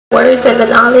wisdom and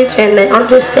the knowledge and the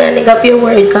understanding of your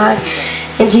word, God.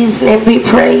 In Jesus' name we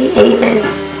pray. Amen.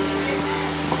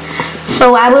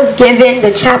 So I was given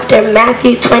the chapter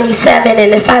Matthew 27,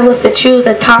 and if I was to choose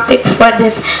a topic for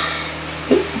this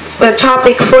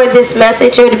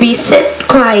message, it would be sit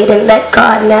quiet and let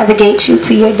God navigate you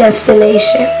to your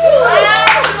destination.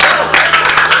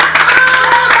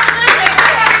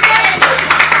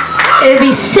 It would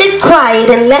be sit quiet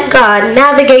and let God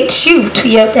navigate you to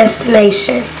your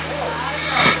destination.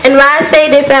 And why I say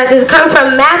this as it comes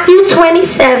from Matthew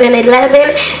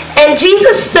 27:11. And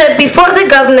Jesus stood before the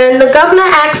governor, and the governor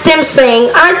asked him, saying,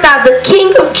 Art thou the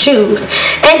King of Jews?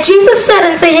 And Jesus said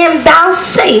unto him, Thou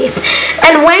sayest.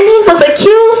 And when he was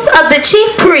accused of the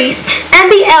chief priests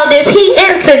and the elders, he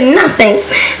answered nothing.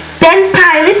 Then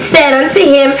Pilate said unto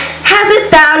him,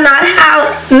 Hast thou not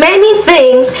how many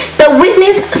things the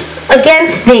witness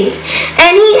against thee?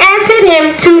 And he answered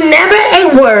him to never a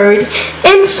word,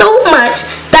 insomuch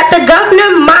that the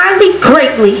governor marveled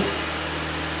greatly.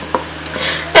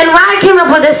 And why I came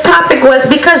up with this topic was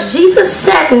because Jesus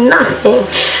said nothing.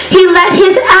 He let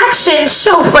his actions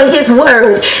show for his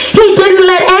word. He didn't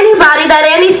let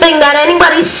anything that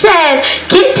anybody said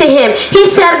get to him. He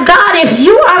said, God, if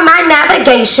you are my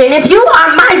navigation, if you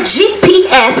are my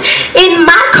GPS in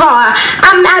my car,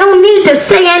 I don't need to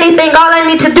say anything. All I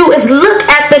need to do is look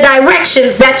at the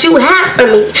directions that you have for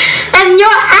me. And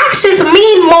your actions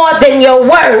mean more than your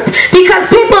words, because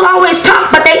people always talk,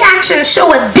 but their actions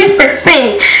show a different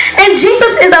thing. And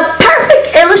Jesus is a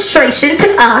perfect illustration to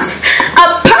us,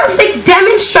 a perfect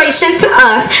demonstration to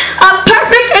us, a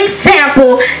perfect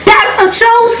example that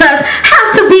shows us how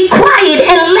to be quiet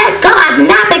and let God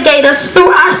navigate us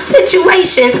through our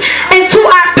situations and to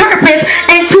our purpose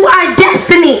and to our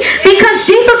destiny. Because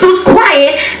Jesus was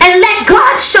quiet and let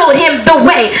God show him the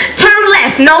way. Turn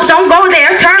left. No, don't go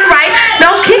there. Turn right.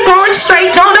 No, keep going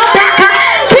straight. No, don't back up.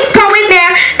 Keep going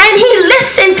there. And he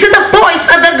listened to the voice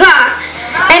of the God.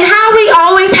 And how we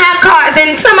always have cars,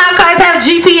 and some of our cars have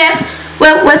GPS.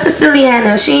 Well, what's Sister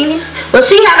Leanna? Well,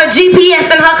 she have a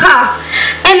GPS in her car.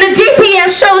 And the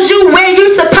GPS shows you where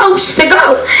you're supposed to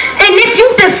go. And if you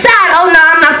decide, oh no,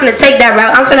 I'm not going to take that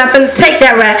route, I'm not going to take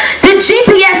that route, the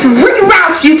GPS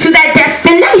reroutes you to that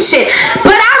destination.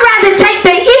 But I'd rather take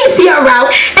the easier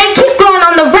route and keep going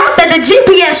on the route that the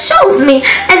GPS shows me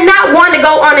and not want to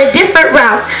go on a different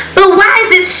route. But why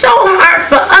is it so hard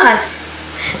for us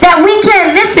that we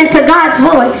can't listen to God's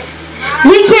voice?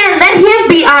 We can't let him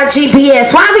be our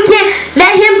GPS. Why we can't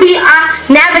let him be our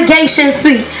navigation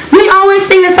suite? We always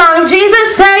sing the song,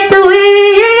 Jesus, take the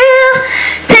wheel,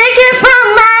 take it from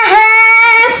my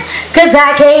hands, cause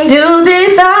I can't do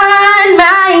this on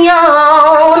my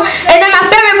own. And then my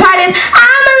favorite part is,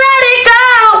 I'ma let it go.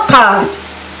 Pause.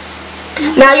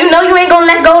 Now you know you ain't gonna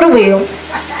let go of the wheel,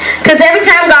 cause every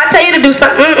time God tell you to do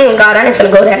something, God, I ain't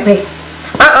finna go that way.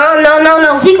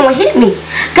 No, he gonna hit me.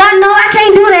 God, no, I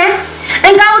can't do that.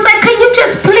 And God was like, can you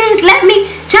just please let me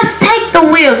just take the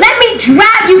wheel? Let me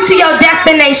drive you to your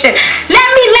destination. Let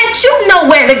me let you know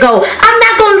where to go. I'm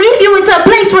not going to leave you into a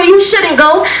place where you shouldn't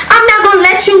go. I'm not going to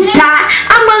let you die.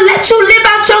 I'm going to let you live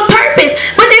out your purpose.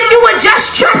 But if you would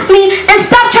just trust me and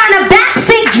stop trying to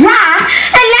backseat drive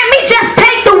and let me just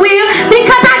take the wheel,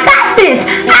 because I got this.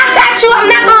 I got you. I'm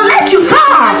not going to let you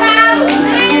fall.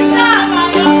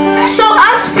 So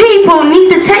us people need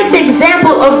to take the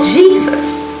example of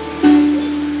Jesus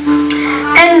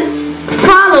and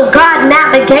follow God's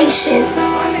navigation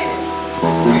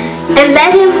and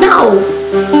let him know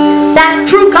that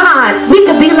through God we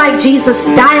could be like Jesus,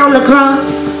 die on the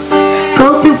cross,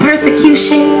 go through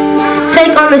persecution,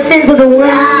 take on the sins of the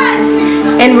world,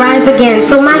 and rise again.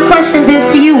 So my question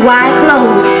is to you, why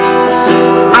close?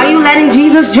 Are you letting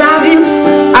Jesus drive you?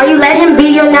 Are you letting him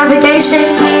be your navigation?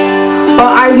 Or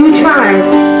are you trying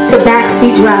to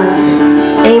backseat drive?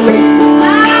 Amen.